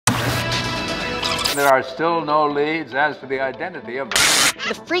There are still no leads as to the identity of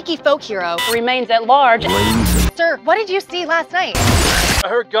The freaky folk hero remains at large. Sir, what did you see last night? I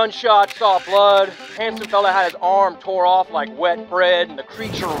heard gunshots, saw blood. Handsome fella had his arm tore off like wet bread, and the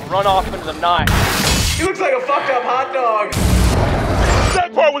creature run off into the night. He looks like a fucked up hot dog.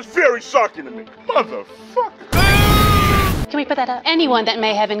 That part was very shocking to me. Motherfucker. Can we put that up? Anyone that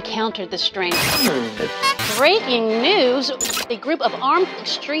may have encountered the strange. Breaking news, a group of armed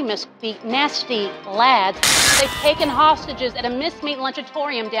extremists, the Nasty Lads, they've taken hostages at a Mistmeat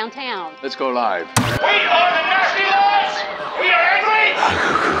Lunchatorium downtown. Let's go live. We are the Nasty Lads! We are angry!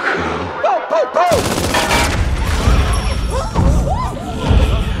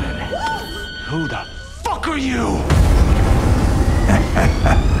 Who the fuck are you?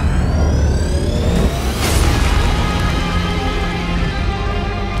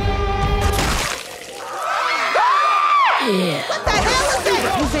 What the hell is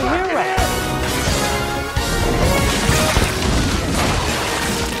that? He's a hero.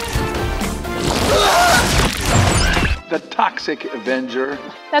 The Toxic Avenger.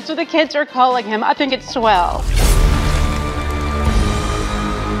 That's what the kids are calling him. I think it's swell.